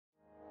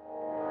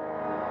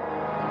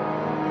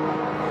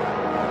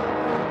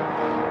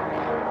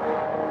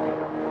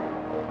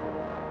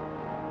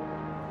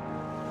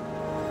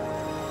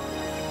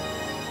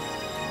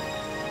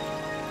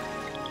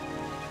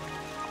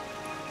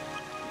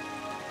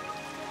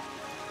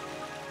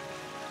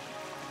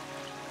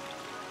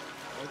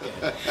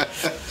Okay.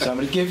 So I'm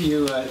going to give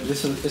you,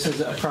 this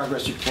is a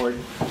progress report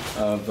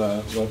of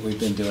what we've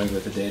been doing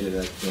with the data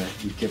that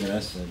you've given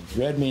us. And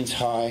red means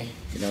high,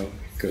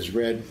 goes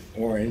red,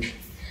 orange,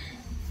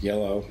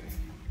 yellow,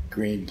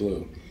 green,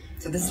 blue.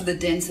 So this is the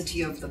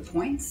density of the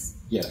points?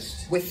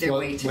 Yes. With their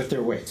weight? With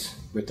their weights.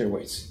 With their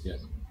weights, yes.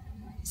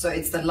 So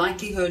it's the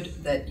likelihood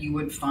that you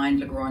would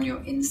find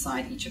Lagrange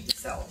inside each of the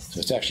cells.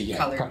 So it's actually,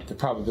 the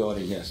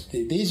probability, yes.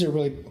 These are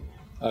really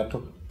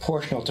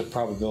proportional to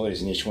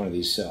probabilities in each one of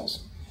these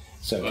cells.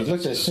 So if you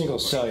looked at a single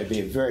cell, it'd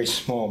be a very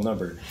small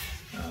number.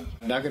 I'm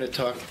now going to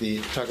talk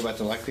about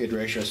the likelihood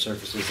ratio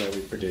surfaces that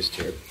we produced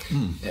here.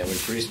 And we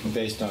produced them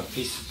based on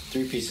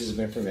three pieces of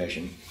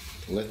information: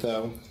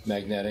 litho,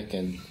 magnetic,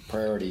 and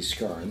priority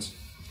scarns.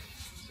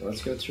 So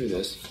let's go through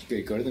this.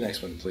 Go to the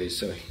next one, please.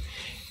 So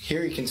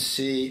here you can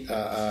see,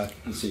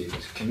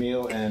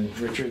 Camille and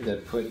Richard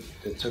that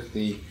took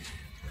the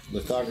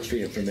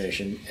lithography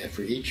information, and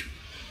for each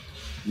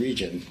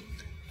region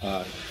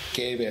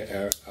gave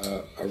a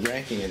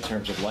ranking in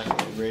terms of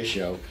likelihood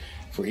ratio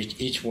for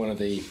each one of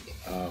the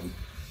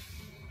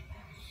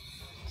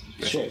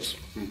shapes.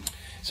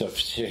 So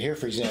here,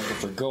 for example,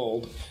 for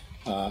gold,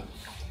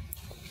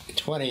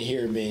 20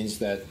 here means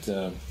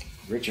that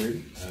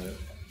Richard,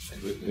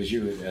 was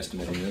you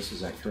estimating this,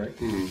 is that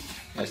correct?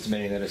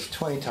 Estimating that it's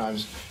 20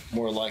 times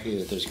more likely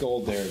that there's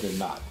gold there than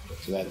not.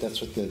 So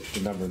that's what the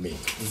number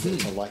means.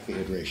 It's a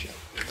likelihood ratio.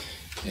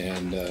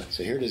 And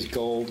so here it is: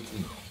 gold,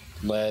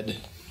 lead,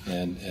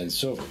 and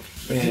silver.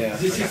 Yeah.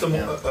 This is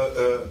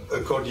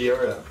a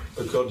cordillera.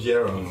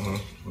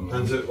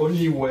 And the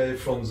only way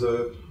from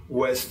the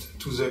west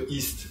to the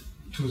east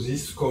to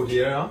this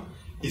cordillera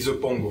is a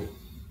pongo.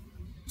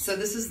 So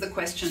this is the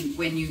question.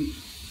 When you,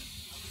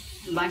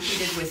 like we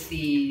did with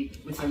the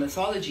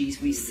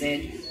lithologies, we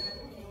said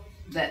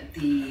that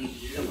the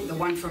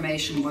one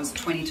formation was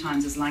 20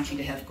 times as likely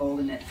to have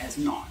gold in it as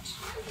not.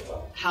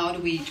 How do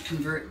we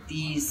convert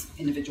these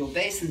individual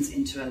basins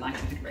into a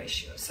likelihood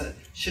ratio? So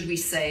should we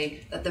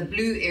say that the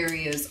blue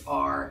areas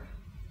are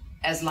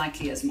as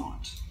likely as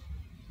not?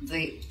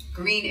 The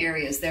green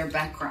areas, their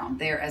background,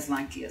 they're as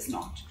likely as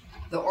not.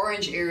 The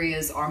orange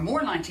areas are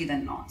more likely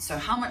than not. So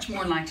how much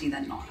more likely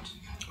than not?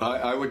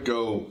 I would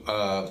go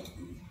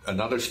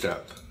another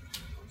step.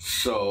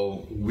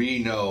 So we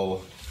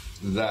know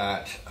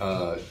that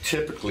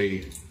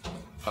typically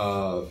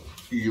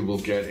you will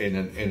get in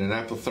an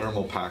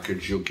epithermal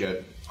package, you'll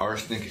get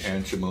arsenic,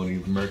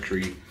 antimony,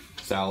 mercury,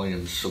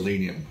 thallium,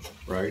 selenium,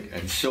 right,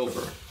 and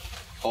silver,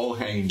 all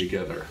hanging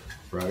together,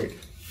 right?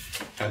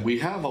 And we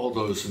have all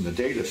those in the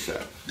data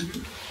set.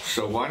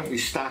 So why don't we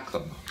stack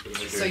them?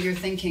 So you're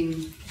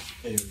thinking,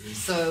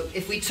 so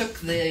if we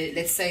took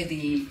let's say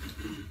the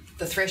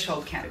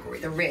threshold category,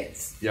 the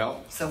reds. Yeah.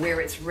 So where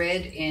it's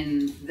red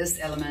in this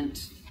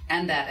element,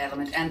 and that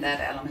element, and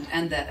that element,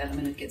 and that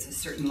element, it gets a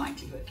certain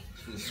likelihood.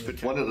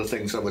 One of the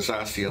things I was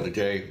asked the other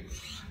day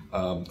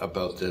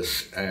about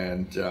this,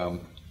 and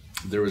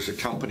there was a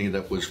company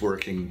that was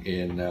working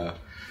in an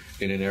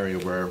area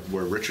where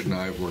Richard and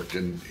I worked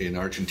in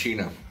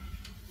Argentina,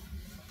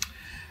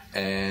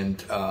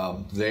 and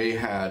they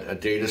had a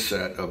data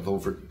set of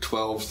over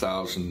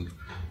 12,000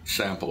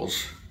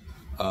 samples,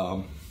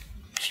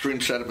 stream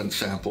sediment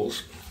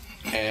samples,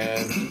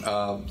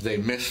 and they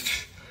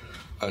missed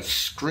a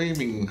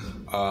screaming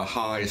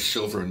high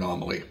silver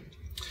anomaly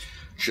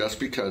just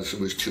because it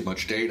was too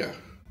much data.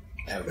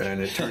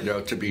 And it turned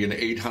out to be an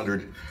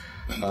 800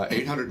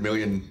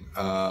 million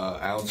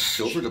ounce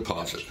silver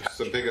deposit. It's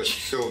the biggest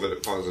silver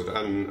deposit,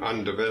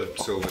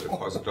 undeveloped silver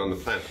deposit on the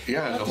planet.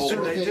 Yeah, not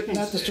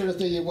the sort of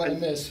thing you want to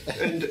miss.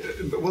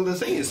 Well, the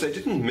thing is, they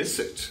didn't miss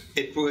it.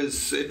 It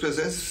was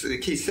as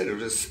Keith said, it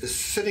was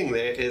sitting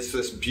there as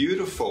this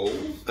beautiful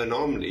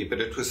anomaly,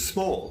 but it was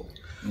small.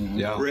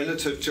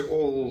 Relative to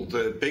all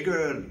the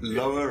bigger,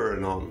 lower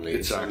anomalies.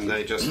 Exactly. And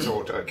they just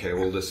thought, okay,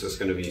 well, this is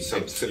going to be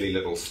some silly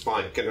little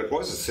spike. And it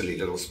was a silly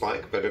little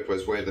spike, but it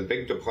was where the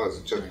big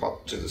deposit just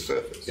popped to the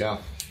surface. Yeah.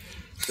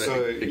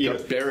 So it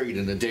got buried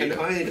in the data.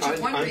 Which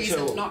is one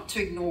reason not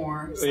to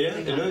ignore something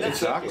like that.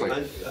 Exactly.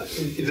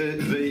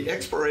 The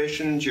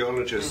exploration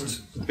geologist's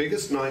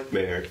biggest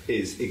nightmare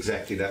is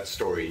exactly that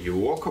story. You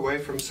walk away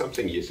from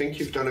something, you think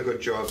you've done a good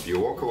job, you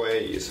walk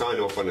away, you sign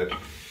off on it,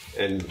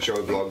 and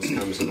Joe Bloggs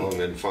comes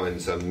along and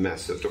finds a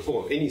massive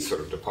deposit, any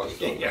sort of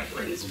deposit.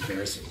 It's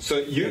embarrassing. So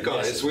you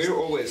guys, we're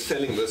always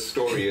selling this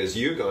story as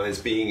you guys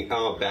being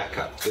our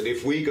backup, that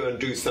if we go and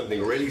do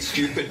something really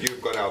stupid,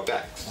 you've got our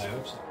backs. I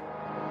hope so.